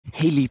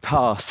Healy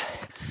Pass.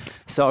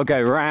 So I'll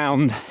go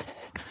round,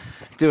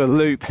 do a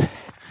loop,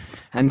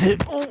 and do...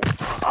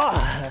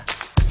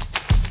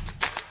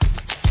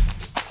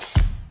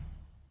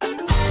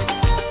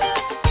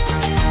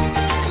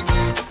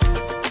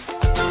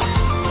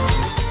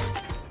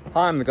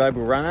 Hi, I'm the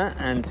Global Runner,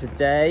 and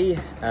today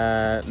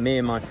me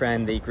and my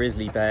friend the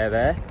grizzly bear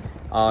there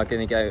are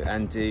going to go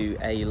and do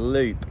a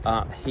loop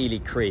up Healy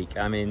Creek.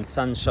 I'm in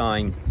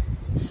Sunshine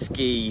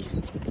Ski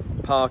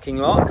parking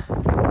lot,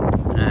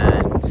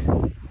 and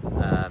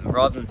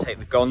rather than take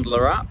the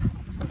gondola up,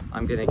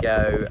 I'm going to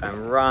go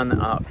and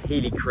run up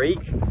Healy Creek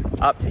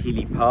up to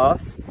Healy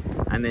Pass,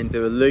 and then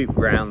do a loop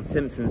round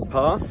Simpsons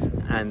Pass,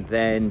 and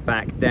then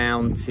back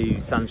down to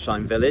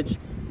Sunshine Village,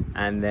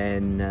 and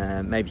then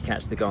maybe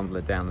catch the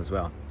gondola down as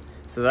well.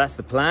 So that's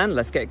the plan.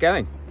 Let's get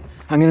going.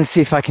 I'm going to see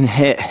if I can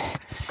hit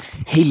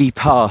Healy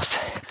Pass.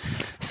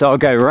 So I'll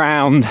go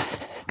round,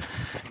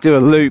 do a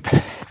loop,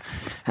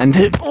 and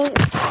do...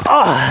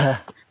 I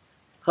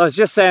was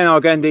just saying I'll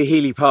go and do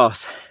Healy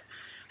Pass,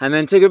 and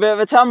then took a bit of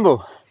a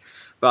tumble.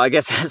 But I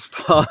guess that's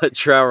part of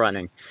trail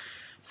running.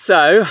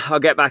 So I'll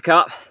get back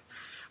up.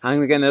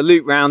 I'm going to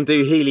loop round,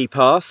 do Healy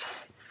Pass,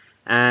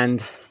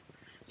 and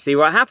see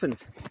what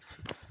happens.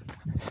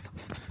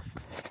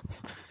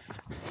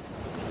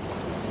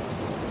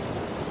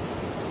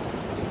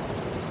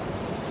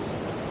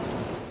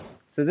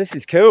 So this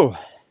is cool,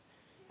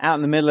 out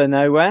in the middle of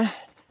nowhere.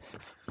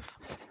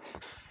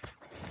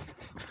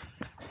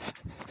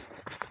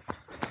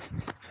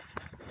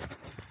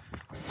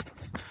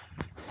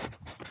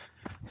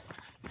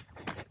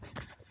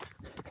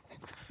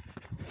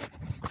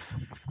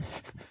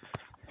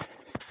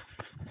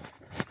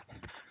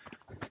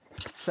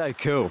 So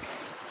cool.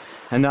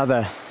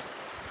 Another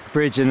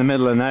bridge in the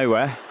middle of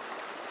nowhere.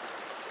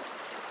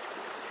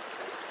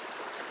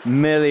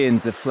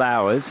 Millions of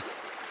flowers.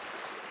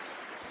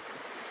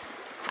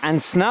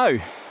 And snow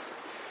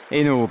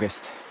in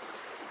August.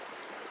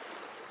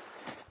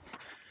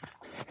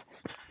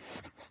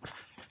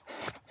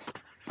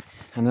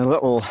 And a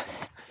little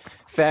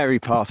fairy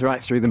path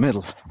right through the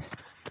middle.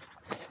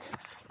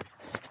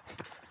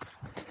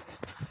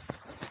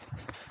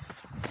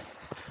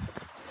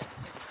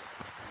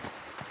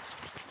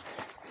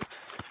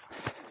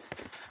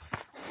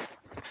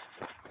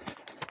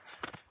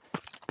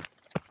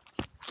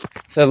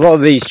 So a lot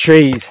of these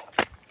trees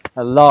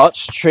are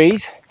larch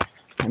trees,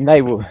 and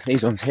they will,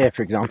 these ones here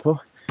for example,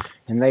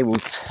 and they will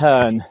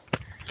turn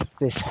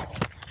this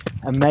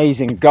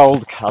amazing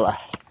gold colour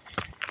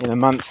in a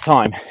month's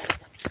time.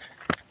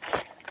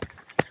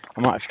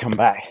 I might have to come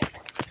back.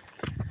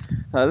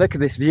 Look at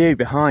this view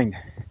behind,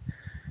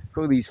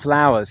 all these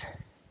flowers,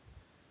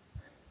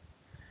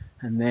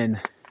 and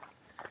then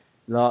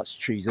larch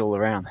trees all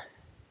around.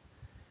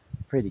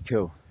 Pretty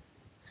cool.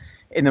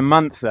 In a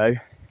month though,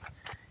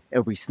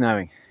 it'll be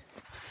snowing.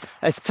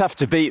 It's tough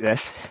to beat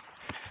this.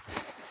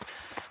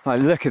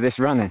 Like, look at this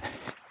running.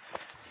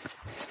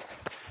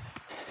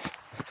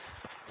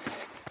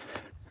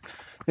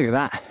 Look at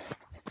that.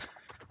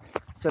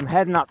 So I'm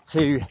heading up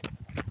to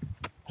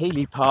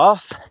Healy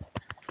Pass,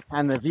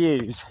 and the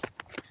views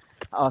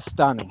are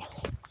stunning.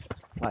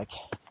 Like,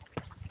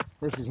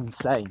 this is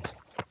insane.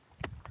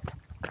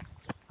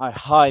 I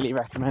highly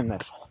recommend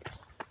this.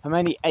 I'm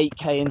only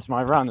 8k into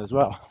my run as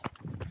well.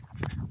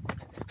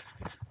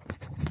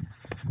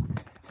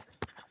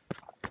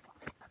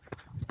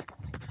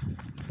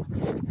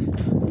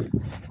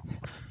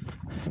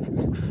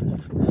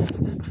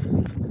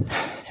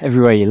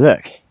 Everywhere you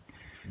look.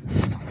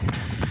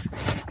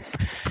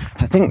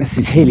 I think this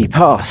is Healy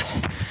Pass,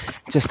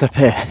 just up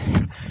here.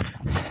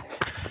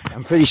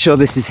 I'm pretty sure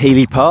this is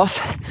Healy Pass,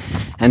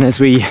 and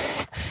as we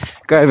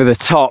go over the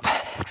top,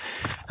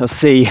 you'll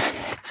see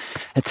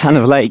a ton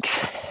of lakes.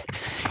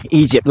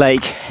 Egypt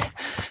Lake,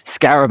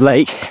 Scarab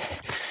Lake,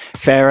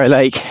 Pharaoh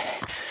Lake,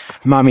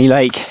 Mummy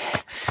Lake.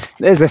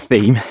 There's a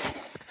theme.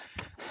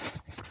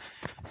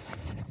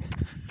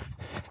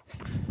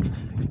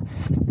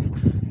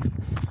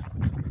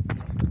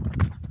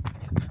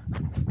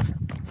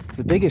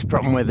 The biggest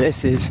problem with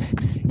this is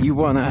you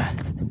wanna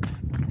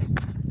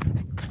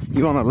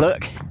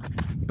look,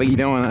 but you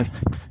don't wanna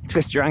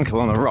twist your ankle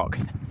on a rock.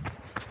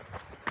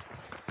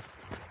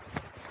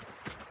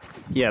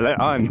 Yeah, look,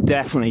 I'm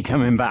definitely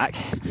coming back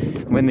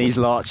when these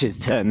larches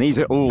turn. These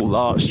are all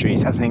larch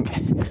trees, I think.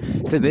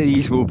 So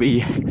these will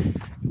be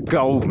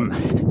golden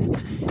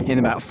in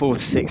about 4 to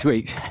 6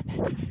 weeks.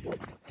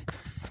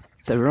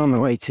 So we're on the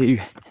way to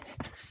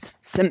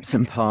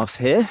Simpson Pass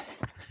here,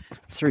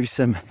 through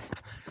some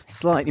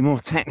slightly more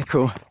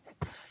technical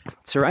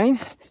terrain.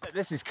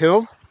 This is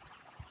cool.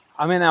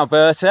 I'm in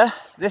Alberta.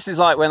 This is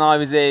like when I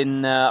was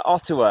in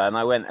Ottawa and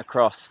I went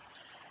across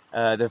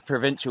the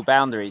provincial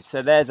boundaries.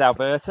 So there's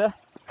Alberta,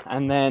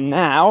 and then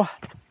now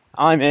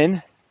I'm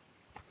in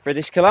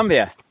British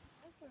Columbia.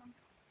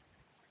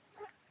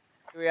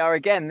 Here we are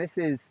again. This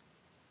is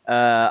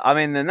I'm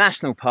in the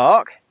national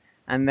park,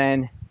 and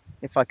then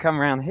if I come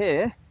around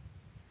here,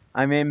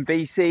 I'm in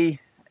BC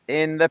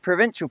in the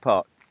provincial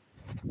park.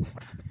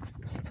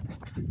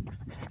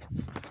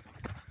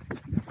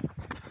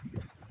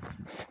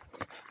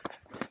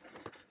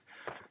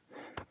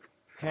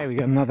 Okay, we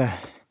got another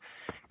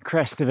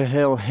crest of a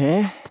hill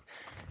here.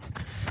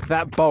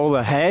 That bowl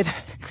ahead,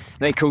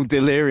 they call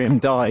Delirium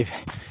Dive,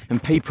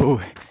 and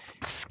people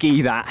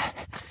ski that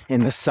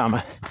in the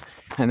summer.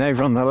 And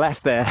over on the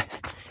left there,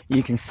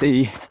 you can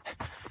see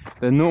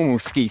the normal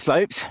ski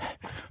slopes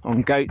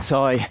on Goat's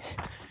Eye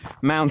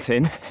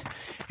Mountain,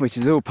 which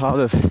is all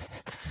part of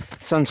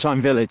Sunshine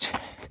Village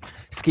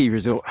ski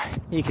resort.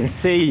 You can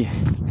see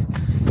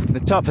the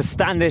top of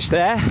Standish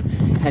there,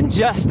 and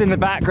just in the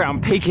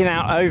background, peeking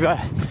out over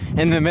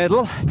in the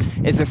middle,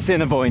 is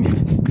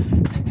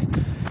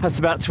Assiniboine. That's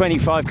about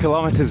 25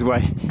 kilometers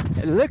away.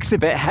 It looks a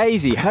bit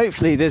hazy.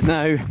 Hopefully there's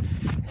no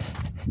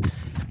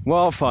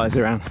wildfires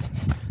around.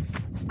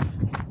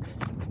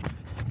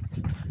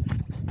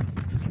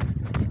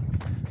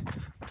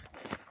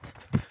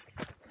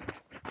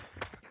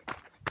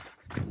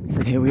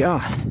 So here we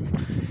are,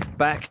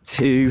 back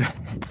to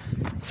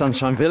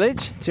Sunshine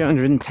Village,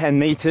 210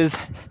 meters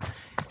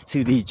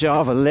to the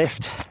Java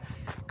Lift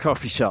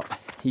coffee shop.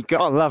 You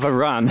gotta love a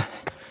run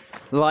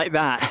like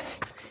that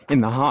in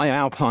the high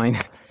alpine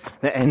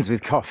that ends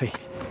with coffee.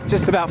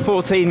 Just about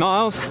 14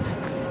 miles,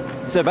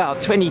 so about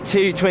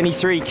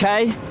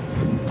 23k,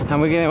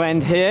 and we're going to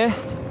end here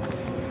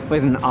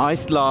with an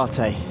iced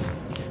latte.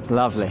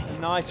 Lovely.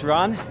 Nice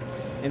run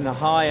in the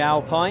high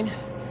alpine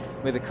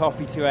with a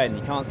coffee to end.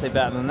 You can't say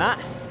better than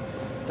that.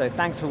 So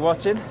thanks for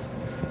watching.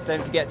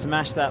 Don't forget to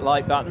mash that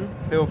like button.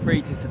 Feel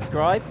free to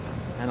subscribe,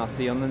 and I'll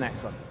see you on the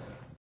next one.